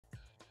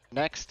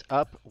Next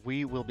up,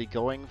 we will be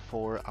going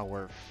for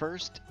our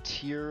first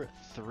tier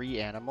 3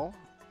 animal.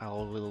 I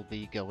will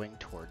be going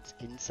towards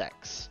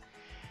insects.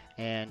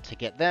 And to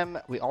get them,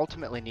 we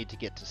ultimately need to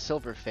get to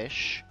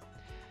silverfish,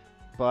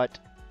 but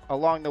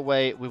along the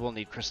way, we will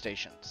need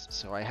crustaceans.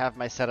 So I have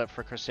my setup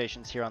for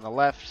crustaceans here on the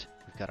left.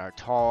 We've got our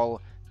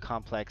tall,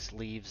 complex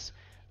leaves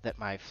that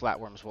my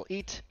flatworms will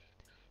eat.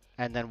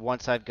 And then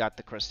once I've got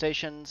the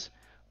crustaceans,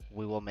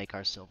 we will make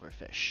our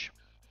silverfish.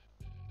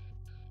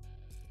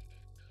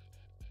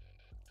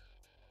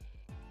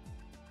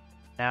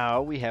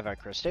 Now we have our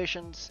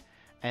crustaceans,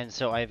 and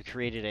so I've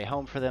created a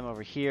home for them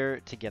over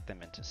here to get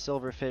them into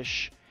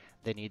silverfish.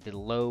 They need the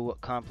low,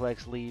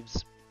 complex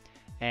leaves.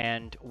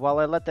 And while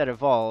I let that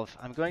evolve,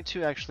 I'm going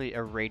to actually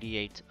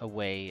irradiate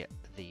away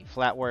the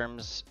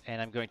flatworms,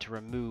 and I'm going to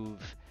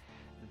remove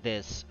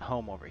this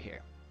home over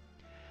here.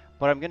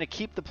 But I'm going to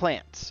keep the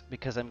plants,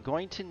 because I'm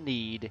going to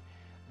need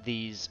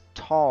these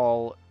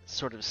tall,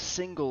 sort of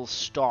single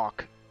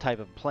stalk type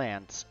of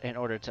plants in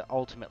order to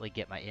ultimately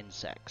get my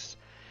insects.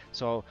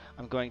 So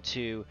I'm going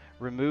to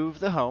remove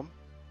the home.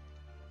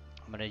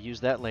 I'm going to use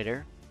that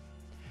later.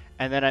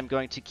 And then I'm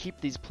going to keep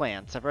these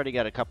plants. I've already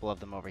got a couple of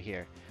them over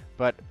here.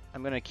 But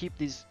I'm going to keep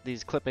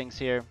these clippings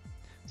here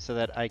so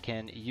that I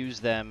can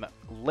use them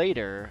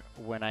later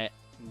when I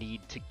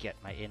need to get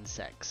my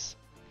insects.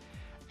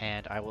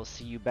 And I will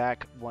see you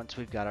back once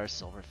we've got our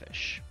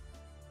silverfish.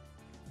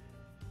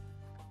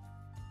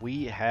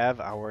 We have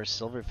our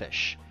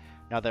silverfish.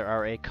 Now there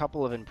are a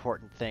couple of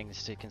important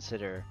things to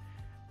consider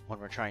when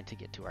we're trying to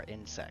get to our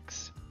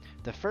insects.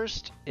 The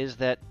first is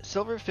that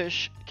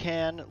silverfish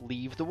can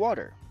leave the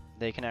water.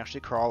 They can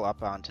actually crawl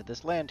up onto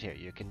this land here.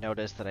 You can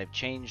notice that I've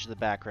changed the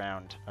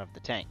background of the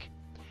tank.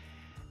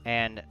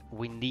 And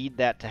we need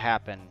that to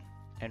happen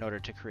in order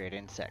to create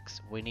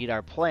insects. We need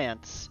our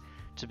plants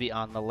to be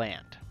on the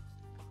land.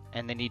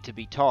 And they need to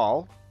be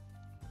tall,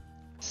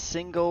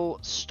 single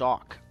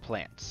stalk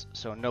plants.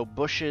 So no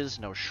bushes,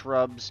 no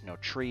shrubs, no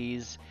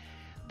trees.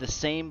 The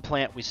same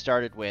plant we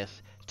started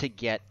with to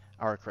get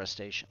our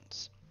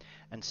crustaceans.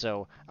 And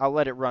so I'll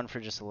let it run for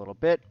just a little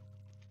bit.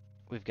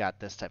 We've got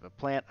this type of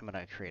plant. I'm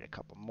going to create a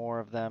couple more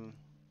of them.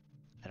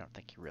 I don't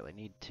think you really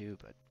need to,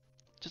 but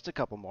just a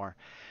couple more.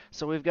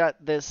 So we've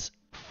got this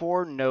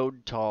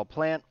 4-node tall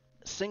plant,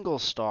 single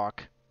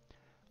stalk,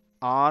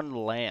 on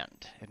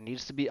land. It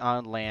needs to be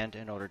on land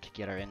in order to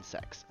get our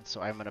insects. And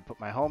so I'm going to put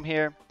my home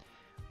here.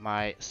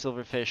 My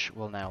silverfish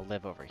will now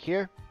live over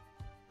here.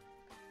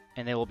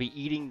 And they will be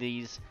eating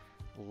these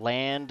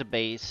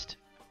land-based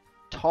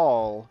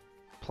tall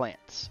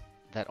plants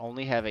that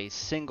only have a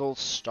single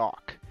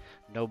stalk.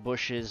 No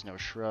bushes, no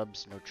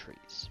shrubs, no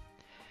trees.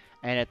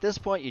 And at this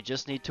point, you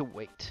just need to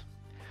wait.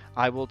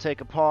 I will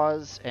take a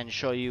pause and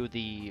show you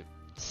the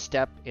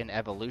step in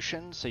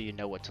evolution so you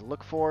know what to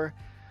look for.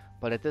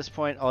 But at this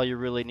point, all you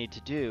really need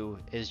to do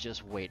is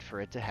just wait for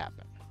it to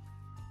happen.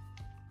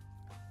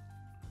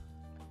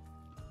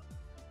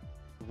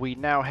 We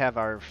now have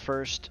our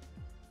first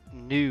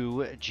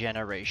new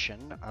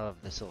generation of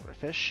the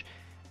silverfish,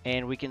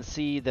 and we can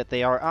see that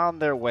they are on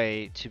their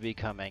way to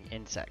becoming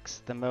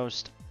insects. The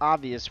most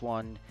obvious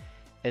one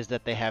is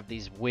that they have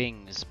these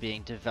wings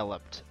being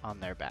developed on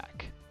their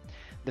back.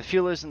 The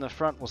feelers in the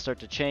front will start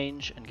to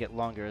change and get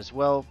longer as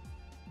well,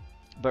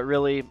 but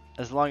really,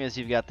 as long as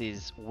you've got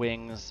these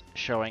wings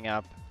showing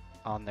up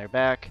on their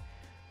back,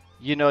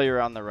 you know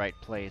you're on the right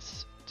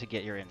place to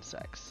get your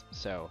insects.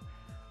 So,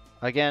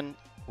 again,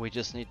 we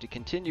just need to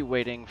continue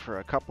waiting for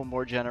a couple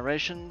more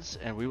generations,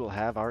 and we will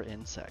have our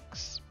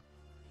insects.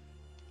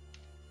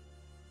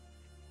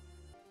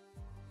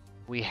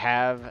 We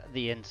have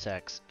the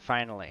insects,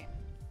 finally.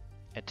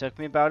 It took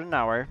me about an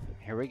hour.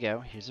 Here we go.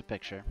 Here's a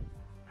picture.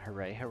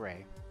 Hooray,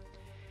 hooray.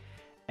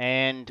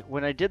 And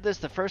when I did this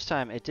the first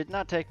time, it did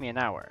not take me an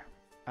hour.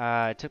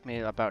 It took me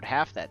about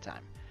half that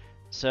time.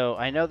 So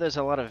I know there's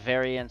a lot of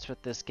variance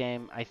with this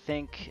game. I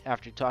think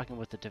after talking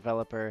with the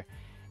developer,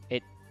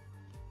 it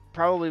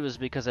probably was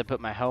because I put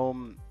my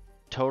home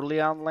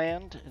totally on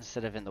land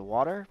instead of in the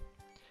water.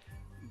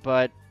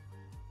 But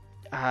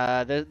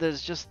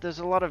there's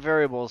a lot of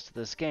variables to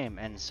this game,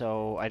 and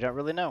so I don't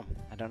really know.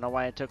 I don't know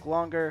why it took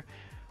longer,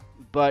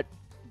 but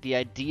the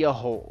idea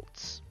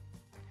holds.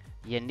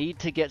 You need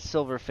to get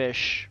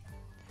silverfish,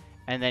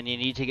 and then you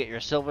need to get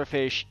your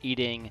silverfish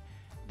eating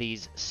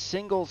these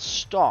single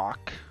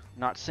stalk,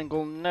 not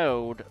single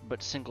node,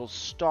 but single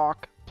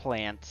stalk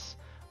plants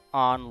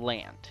on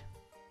land.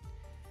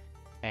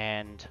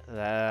 And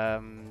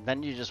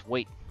then you just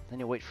wait. Then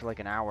you wait for like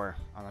an hour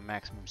on the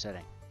maximum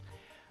setting.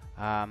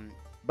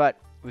 But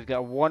we've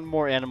got one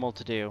more animal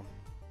to do,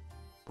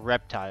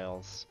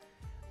 reptiles.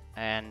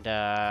 And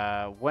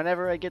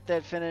whenever I get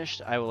that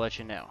finished, I will let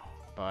you know.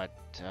 But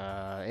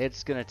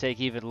it's going to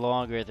take even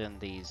longer than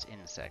these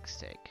insects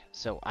take.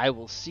 So I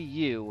will see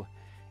you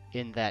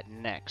in that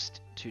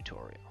next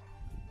tutorial.